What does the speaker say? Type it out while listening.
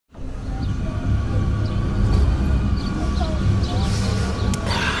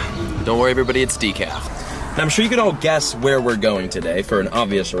Don't worry, everybody, it's decaf. Now, I'm sure you can all guess where we're going today for an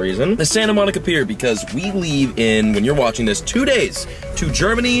obvious reason. The Santa Monica Pier, because we leave in, when you're watching this, 2 days. To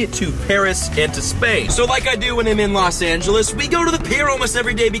Germany, to Paris, and to Spain. So like I do when I'm in Los Angeles, we go to the pier almost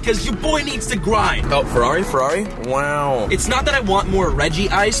every day because your boy needs to grind. Oh, Ferrari? Wow. It's not that I want more Reggie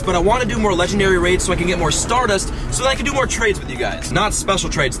ice, but I want to do more legendary raids so I can get more Stardust, so that I can do more trades with you guys. Not special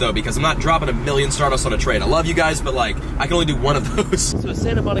trades though, because I'm not dropping 1,000,000 Stardust on a trade. I love you guys, but like, I can only do one of those. So a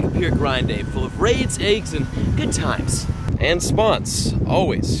Santa Monica Pier grind day full of raids, eggs, and good times. And spawns.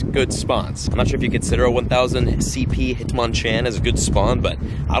 Always good spawns. I'm not sure if you consider a 1000 CP Hitmonchan as a good spawn, but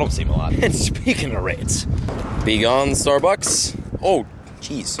I don't see him a lot. And speaking of raids, be gone Starbucks. Oh,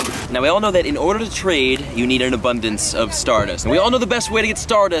 jeez. Now we all know that in order to trade, you need an abundance of Stardust. And we all know the best way to get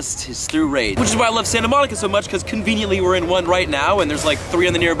Stardust is through raids. Which is why I love Santa Monica so much, because conveniently we're in one right now, and there's like 3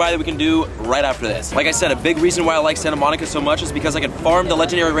 on the nearby that we can do right after this. Like I said, a big reason why I like Santa Monica so much is because I can farm the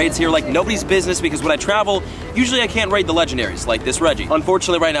legendary raids here like nobody's business, because when I travel, usually I can't raid the legendaries, like this Reggie.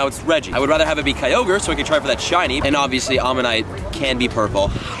 Unfortunately right now it's Reggie. I would rather have it be Kyogre so I can try for that shiny, and obviously Ammonite can be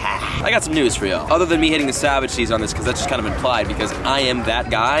purple. I got some news for y'all. Other than me hitting the Savage Seas on this, because that's just kind of implied, because I am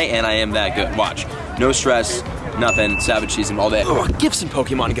that guy and I am that good. Watch. No stress, nothing, Savage Season all day. Oh, gifts in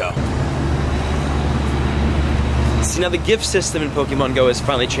Pokemon Go. See, now the gift system in Pokemon Go has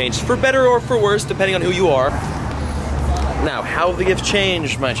finally changed, for better or for worse, depending on who you are. Now, how have the gifts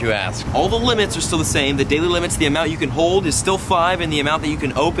changed, might you ask? All the limits are still the same. The daily limits, the amount you can hold is still 5, and the amount that you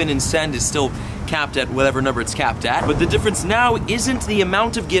can open and send is still capped at whatever number it's capped at. But the difference now isn't the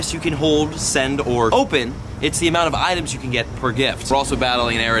amount of gifts you can hold, send, or open. It's the amount of items you can get per gift. We're also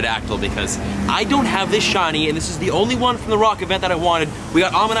battling an Aerodactyl because I don't have this shiny, and this is the only one from the Rock event that I wanted. We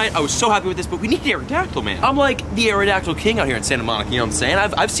got Ammonite, I was so happy with this, but we need Aerodactyl, man. I'm like the Aerodactyl king out here in Santa Monica, you know what I'm saying?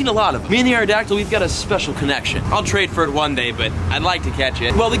 I've seen a lot of them. Me and the Aerodactyl, we've got a special connection. I'll trade for it one day, but I'd like to catch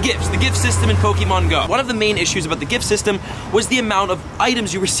it. Well, the gift system in Pokemon Go. One of the main issues about the gift system was the amount of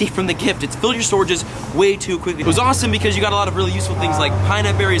items you receive from the gift. It's filled your storages way too quickly. It was awesome because you got a lot of really useful things like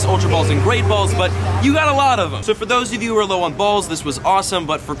Pineapple Berries, Ultra Balls, and Great Balls, but you got a lot of them. So for those of you who are low on balls, this was awesome,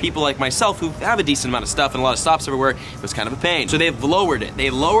 but for people like myself who have a decent amount of stuff and a lot of stops everywhere, it was kind of a pain. So they've lowered it.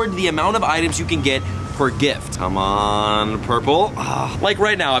 They've lowered the amount of items you can get per gift. Come on, purple. Like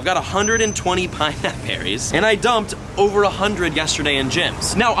right now, I've got 120 Pineapple Berries, and I dumped over 100 yesterday in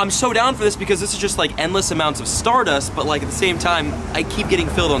gyms. Now, I'm so down for this because this is just like endless amounts of Stardust, but like at the same time, I keep getting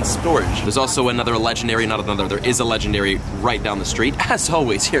filled on storage. There's also another legendary, not another, there is a legendary right down the street. As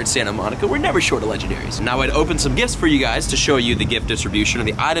always, here at Santa Monica, we're never short of legendaries. Now, I'd open some gifts for you guys to show you the gift distribution or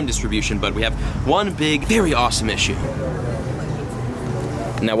the item distribution, but we have one big, very awesome issue.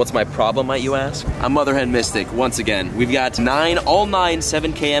 Now, what's my problem, might you ask? I'm Mother Hen Mystic, once again. We've got all nine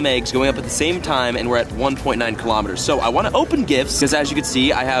 7km eggs going up at the same time, and we're at 1.9 kilometers. So I want to open gifts, because as you can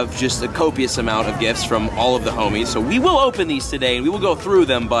see, I have just a copious amount of gifts from all of the homies. So we will open these today, and we will go through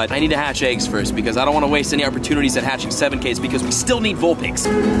them, but I need to hatch eggs first, because I don't want to waste any opportunities at hatching 7Ks, because we still need Vulpix.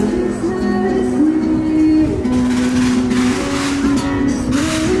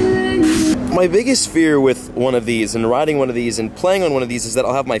 My biggest fear with one of these, and riding one of these, and playing on one of these is that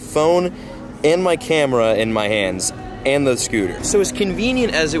I'll have my phone and my camera in my hands, and the scooter. So as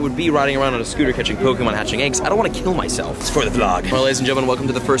convenient as it would be riding around on a scooter catching Pokemon, hatching eggs, I don't want to kill myself. It's for the vlog. Well, ladies and gentlemen, welcome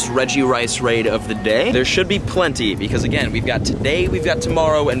to the first Reggie Rice raid of the day. There should be plenty, because again, we've got today, we've got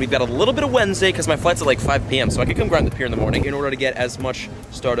tomorrow, and we've got a little bit of Wednesday, because my flight's at like 5 p.m., so I could come grind the pier in the morning in order to get as much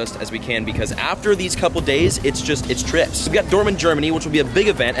Stardust as we can, because after these couple days, it's trips. We've got Dortmund, Germany, which will be a big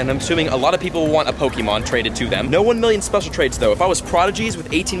event, and I'm assuming a lot of people will want a Pokemon traded to them. No 1 million special trades, though. If I was Prodigies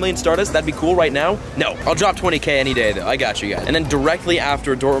with 18 million Stardust, that'd be cool right now. No, I'll drop 20K any day, though. I got you guys. And then directly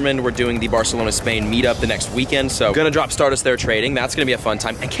after Dortmund, we're doing the Barcelona, Spain meetup the next weekend, so gonna drop Stardust there trading. That's gonna be a fun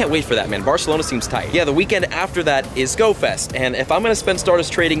time. I can't wait for that, man. Barcelona seems tight. Yeah, the weekend after that is Go Fest, and if I'm gonna spend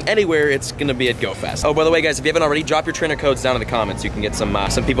Stardust trading anywhere, it's gonna be at Go Fest. Oh, by the way, guys, if you haven't already, drop your trainer codes down in the comments. You can get some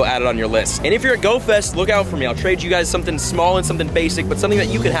people added on your list. And if you're at Go Fest, look out for me. I'll trade you guys something small and something basic, but something that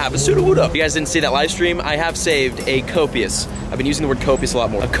you can have. A Sudowoodo. If you guys didn't see that live stream, I have saved a copious, I've been using the word copious a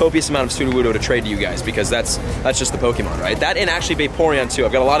lot more, a copious amount of Sudowoodo to trade to you guys, because that's just the Pokemon, right? That and actually Vaporeon too.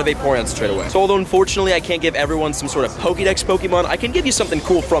 I've got a lot of Vaporeons to trade away. So although unfortunately I can't give everyone some sort of Pokédex Pokemon, I can give you something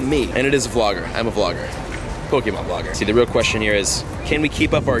cool from me. And it is a vlogger. I'm a vlogger. Pokemon vlogger. See, the real question here is, can we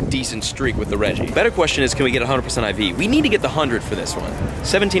keep up our decent streak with the Reggie? Better question is, can we get 100% IV? We need to get the 100 for this one.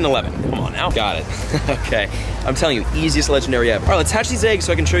 1711. Come on now. Got it. Okay. I'm telling you, easiest legendary ever. All right, let's hatch these eggs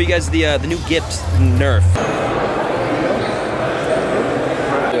so I can show you guys the new gift Nerf.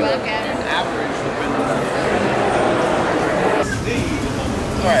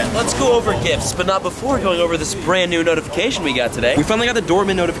 Alright, let's go over gifts, but not before going over this brand new notification we got today. We finally got the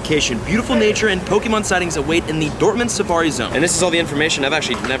Dortmund notification. Beautiful nature and Pokemon sightings await in the Dortmund Safari Zone. And this is all the information. I've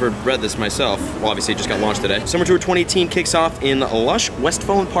actually never read this myself. Well, obviously it just got launched today. Summer Tour 2018 kicks off in lush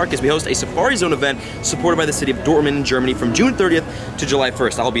Westfalen Park as we host a Safari Zone event supported by the city of Dortmund in Germany from June 30th to July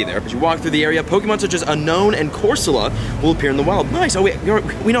 1st. I'll be there. As you walk through the area, Pokemon such as Unknown and Corsola will appear in the wild. Nice. Oh wait,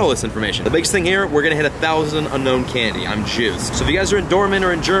 we know all this information. The biggest thing here, we're gonna hit 1,000 Unknown candy. I'm juiced. So if you guys are in Dortmund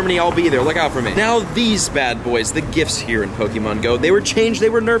or in Germany, I'll be there. Look out for me. Now these bad boys, the gifts here in Pokemon Go, they were changed, they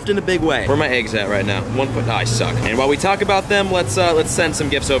were nerfed in a big way. Where are my eggs at right now? Oh, I suck. And while we talk about them, let's send some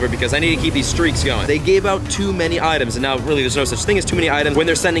gifts over because I need to keep these streaks going. They gave out too many items, and now really there's no such thing as too many items when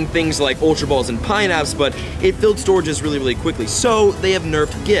they're sending things like Ultra Balls and Pineapples, but it filled storages really quickly. So they have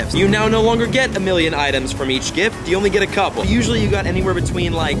nerfed gifts. You now no longer get 1,000,000 items from each gift, you only get a couple. Usually you got anywhere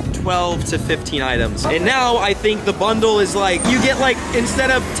between like 12 to 15 items. And now I think the bundle is like, you get like, instead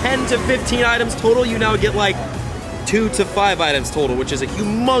of 10 to 15 items total, you now get like 2 to 5 items total, which is a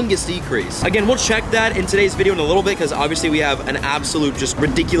humongous decrease. Again, we'll check that in today's video in a little bit because obviously we have an absolute just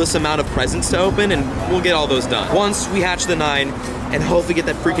ridiculous amount of presents to open and we'll get all those done once we hatch the 9 and hopefully get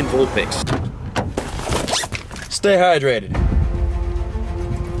that freaking Vulpix. Stay hydrated.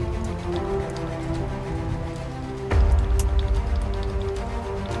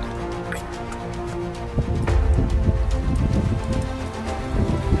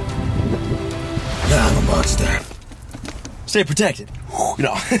 I'm a monster. Stay protected.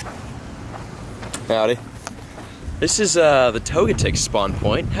 No. Howdy. This is the Togetic spawn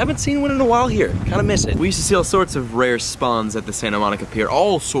point. Haven't seen one in a while here. Kinda miss it. We used to see all sorts of rare spawns at the Santa Monica Pier.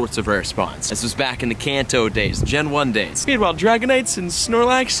 All sorts of rare spawns. This was back in the Kanto days, Gen 1 days. We had wild Dragonites and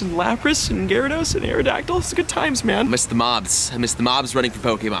Snorlax and Lapras and Gyarados and Aerodactyl. It's good times, man. I miss the mobs. I miss the mobs running for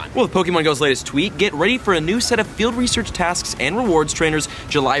Pokemon. Well, with Pokemon Go's latest tweet, get ready for a new set of field research tasks and rewards. Trainers'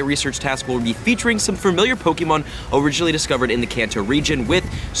 July research task will be featuring some familiar Pokemon originally discovered in the Kanto region with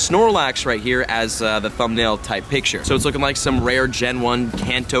Snorlax right here as the thumbnail type picture. So it's looking like some rare Gen 1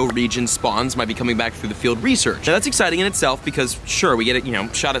 Kanto region spawns might be coming back through the field research. Now that's exciting in itself because sure, we get it, you know,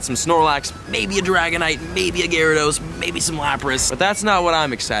 shot at some Snorlax, maybe a Dragonite, maybe a Gyarados, maybe some Lapras, but that's not what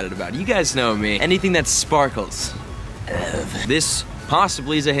I'm excited about. You guys know me. Anything that sparkles. This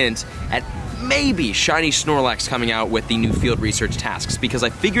possibly is a hint at maybe shiny Snorlax coming out with the new field research tasks because I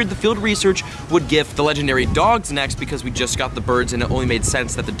figured the field research would gift the legendary dogs next because we just got the birds and it only made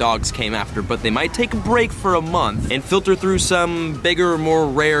sense that the dogs came after, but they might take a break for a month and filter through some bigger, more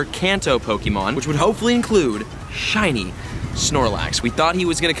rare Kanto Pokemon, which would hopefully include shiny Snorlax. We thought he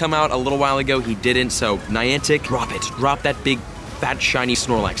was gonna come out a little while ago, he didn't, so Niantic, drop it. Drop that big, fat, shiny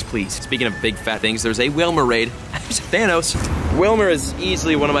Snorlax, please. Speaking of big, fat things, there's a Wilmer raid. There's Thanos. Wilmer is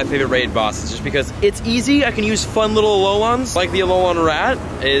easily one of my favorite raid bosses just because it's easy. I can use fun little Alolans, like the Alolan Rat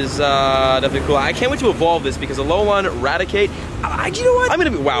is definitely cool. I can't wait to evolve this because Alolan Raticate, you know what? I'm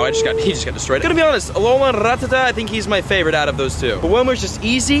gonna be, wow, he just got destroyed. I'm gonna be honest, Alolan Rattata, I think he's my favorite out of those two. But Wilmer's just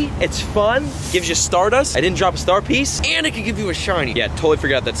easy, it's fun, gives you Stardust. I didn't drop a star piece, and it could give you a shiny. Yeah, totally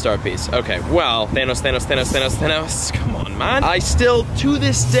forgot that star piece. Okay, well, Thanos. Come on, man. I still, to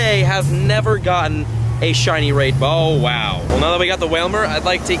this day, have never gotten a shiny raid. Oh, wow. Well, now that we got the Wilmer, I'd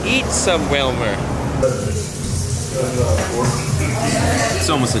like to eat some Wilmer. It's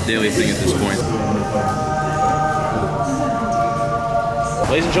almost a daily thing at this point.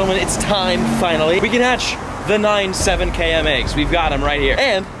 Ladies and gentlemen, it's time, finally. We can hatch the 9 7km eggs. We've got them right here.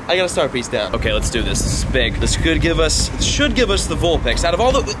 And I got a star piece down. Okay, let's do this. This is big. This should give us the Vulpix. Out of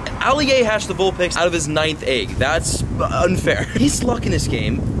all the, Allier hatched the Vulpix out of his 9th egg. That's unfair. His luck in this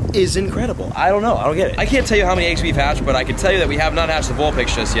game is incredible. I don't know, I don't get it. I can't tell you how many eggs we've hatched, but I can tell you that we have not hatched the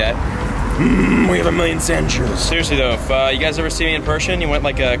Vulpix just yet. We have 1,000,000 Sandshrews. Seriously though, if you guys ever see me in person, you want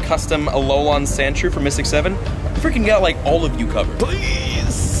like a custom Alolan Sandshrew from Mystic 7, I freaking got like all of you covered.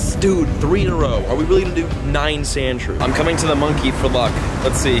 Please! Dude, 3 in a row. Are we really gonna do 9 Sandshrews? I'm coming to the monkey for luck.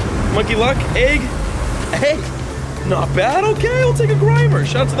 Let's see. Monkey luck, egg, egg. Not bad, okay, I'll take a Grimer.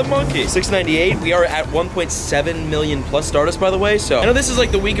 Shout out to the monkey. 698, we are at 1.7 million plus Stardust, by the way, so I know this is like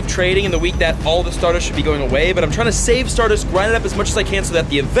the week of trading and the week that all the Stardust should be going away, but I'm trying to save Stardust, grind it up as much as I can so that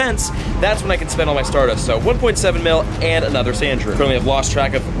the events, that's when I can spend all my Stardust. So 1.7 mil and another Sandshrew. Currently I've lost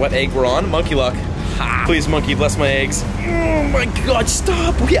track of what egg we're on. Monkey luck. Ha. Please, monkey, bless my eggs. Oh my god,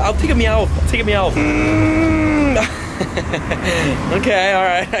 stop. Okay, I'll take a Meowth. I'll take a Meowth. Okay,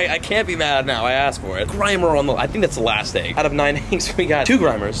 alright, I can't be mad now, I asked for it. Grimer on the, I think that's the last egg. Out of 9 eggs, we got 2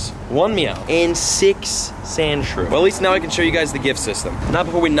 Grimers, 1 Meow, and 6 Sandshrew. Well, at least now I can show you guys the gift system. Not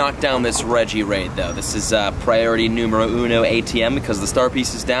before we knock down this Reggie raid, though. This is priority numero uno ATM because the star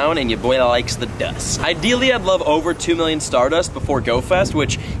piece is down and your boy likes the dust. Ideally, I'd love over 2 million Stardust before GoFest,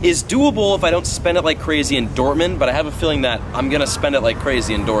 which is doable if I don't spend it like crazy in Dortmund, but I have a feeling that I'm gonna spend it like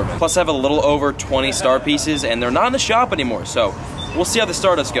crazy in Dortmund. Plus, I have a little over 20 star pieces, and they're not in the shop anymore, so we'll see how the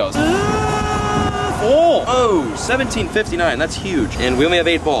Stardust goes. Oh, 1759, that's huge. And we only have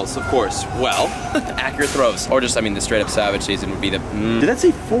 8 balls, of course. Well, accurate throws. Or just, I mean, the straight up Savage season would be the, Did that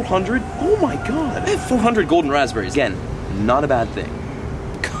say 400? Oh my god. I have 400 golden raspberries. Again, not a bad thing.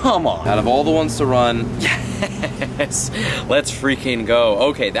 Come on. Out of all the ones to run, yes, let's freaking go.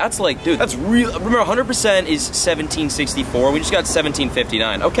 Okay, that's like, dude, that's real. Remember, 100% is 1764. We just got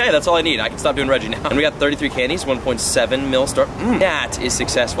 1759. Okay, that's all I need. I can stop doing Reggie now. And we got 33 candies, 1.7 mil star. That is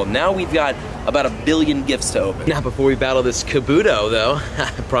successful. Now we've got about 1 billion gifts to open. Now, before we battle this Kabuto, though, I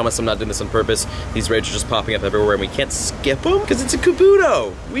promise I'm not doing this on purpose. These raids are just popping up everywhere, and we can't skip them because it's a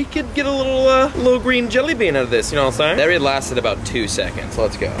Kabuto. We could get a little green jelly bean out of this. You know what I'm saying? That raid lasted about 2 seconds.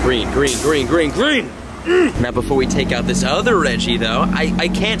 Let's go. Green, green, green, green, green. Now, before we take out this other Reggie, though, I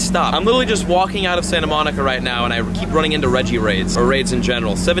can't stop. I'm literally just walking out of Santa Monica right now, and I keep running into Reggie raids, or raids in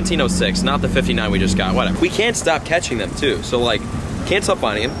general. 1706, not the 59 we just got, whatever. We can't stop catching them, too. So, like, can't stop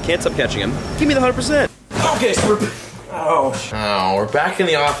finding him, can't stop catching him. Give me the 100%. Okay, so we're back in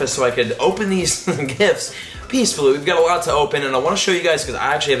the office so I could open these gifts peacefully. We've got a lot to open, and I want to show you guys, because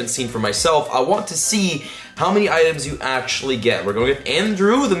I actually haven't seen for myself. I want to see how many items you actually get. We're going to get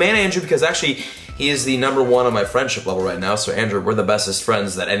Andrew, the man Andrew, because actually, he is the #1 on my friendship level right now. So Andrew, we're the bestest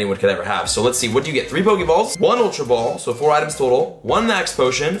friends that anyone could ever have. So let's see, what do you get? 3 Pokeballs, 1 Ultra Ball, so 4 items total, 1 Max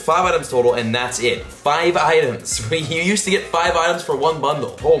Potion, 5 items total, and that's it. 5 items. You used to get 5 items for 1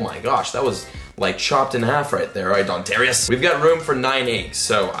 bundle. Oh my gosh, that was like chopped in half right there. All right, Dontarius. We've got room for 9 eggs,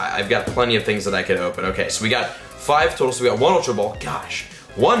 so I've got plenty of things that I could open. Okay, so we got 5 total, so we got 1 Ultra Ball, gosh,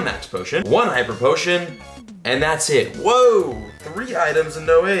 1 Max Potion, 1 Hyper Potion, and that's it. Whoa! 3 items and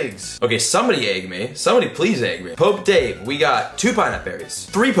no eggs. Okay, somebody egg me. Somebody please egg me. Pope Dave, we got 2 pineapple berries,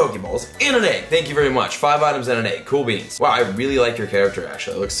 3 Pokeballs, and an egg. Thank you very much. 5 items and an egg. Cool beans. Wow, I really like your character,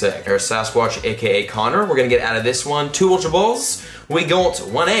 actually. It looks sick. There's Sasquatch, aka Connor. We're gonna get out of this one 2 Ultra Balls. We got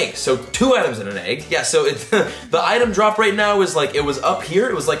 1 egg, so 2 items and an egg. Yeah, so the item drop right now is like, it was up here.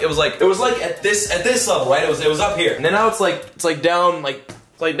 It was like at this level, right? It was up here. And then now it's like down,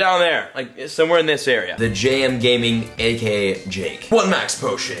 like down there, like somewhere in this area. The JM Gaming, aka Jake. 1 Max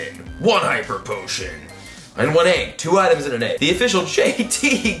Potion, 1 Hyper Potion, and 1 egg. 2 items and an egg. The official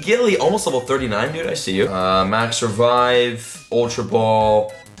JT Gilly, almost level 39, dude, I see you. Max Revive, Ultra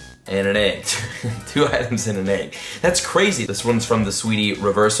Ball, and an egg. 2 items and an egg. That's crazy. This one's from the Sweetie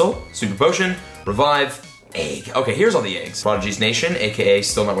Reversal, Super Potion, Revive, egg. Okay, here's all the eggs. Prodigy's Nation, aka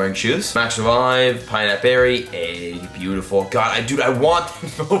still not wearing shoes. Max Revive, Pineapple Berry, egg. Beautiful. God, dude, I want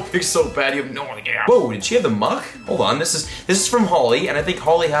Vulpix so bad. You have no idea. Whoa, did she have the Muck? Hold on, this is from Holly, and I think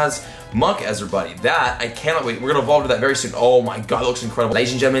Holly has Muck as her buddy. That, I cannot wait. We're gonna evolve to that very soon. Oh my god, it looks incredible.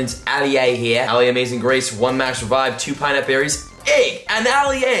 Ladies and gentlemen, it's Allie here. Allie Amazing Grace, 1 Max Revive, 2 Pineapple Berries, egg, an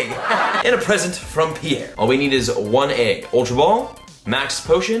Allie egg, and a present from Pierre. All we need is 1 egg. Ultra Ball, Max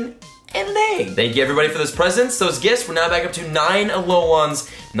Potion, and an egg. Thank you everybody for those presents, those gifts. We're now back up to 9 Alolans,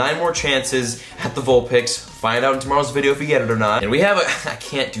 9 more chances at the Vulpix. Find out in tomorrow's video if we get it or not. And we have I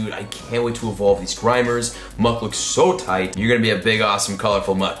can't wait to evolve these Grimers. Muck looks so tight. You're gonna be a big, awesome,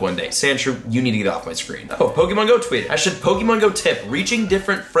 colorful Muck one day. Sandshrew, you need to get off my screen. Oh, Pokemon Go tweeted. Pokemon Go tip. Reaching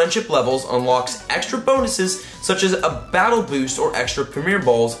different friendship levels unlocks extra bonuses such as a battle boost or extra Premier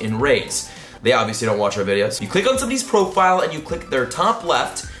Balls in raids. They obviously don't watch our videos. You click on somebody's profile and you click their top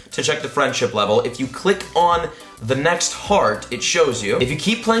left to check the friendship level. If you click on the next heart, it shows you. If you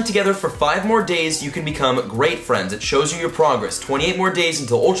keep playing together for 5 more days, you can become great friends. It shows you your progress. 28 more days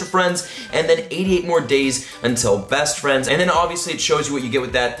until Ultra Friends, and then 88 more days until Best Friends. And then obviously it shows you what you get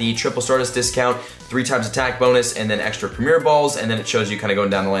with that, the triple Stardust discount, 3 times attack bonus, and then extra Premier Balls, and then it shows you kind of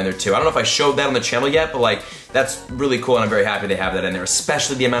going down the line there too. I don't know if I showed that on the channel yet, but like, that's really cool, and I'm very happy they have that in there,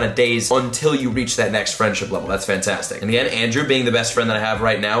 especially the amount of days until you reach that next friendship level. That's fantastic. And again, Andrew being the best friend that I have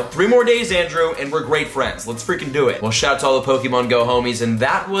right now. 3 more days, Andrew, and we're great friends. Let's freaking can do it. Well, shout out to all the Pokemon Go homies, and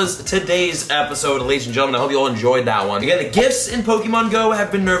that was today's episode, ladies and gentlemen. I hope you all enjoyed that one. Again, the gifts in Pokemon Go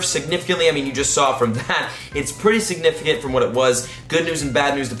have been nerfed significantly. I mean, you just saw from that, it's pretty significant from what it was. Good news and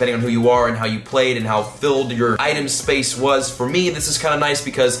bad news depending on who you are and how you played and how filled your item space was. For me, this is kind of nice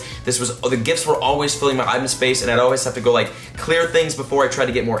because the gifts were always filling my item space, and I'd always have to go like clear things before I tried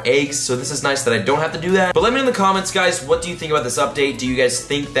to get more eggs, so this is nice that I don't have to do that. But let me know in the comments, guys, what do you think about this update? Do you guys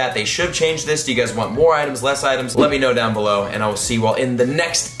think that they should change this? Do you guys want more items, less items? Let me know down below, and I will see you all in the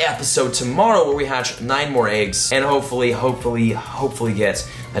next episode tomorrow where we hatch 9 more eggs and hopefully get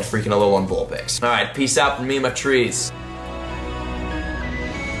that freaking Alolan Vulpix. Alright, peace out from me and my trees.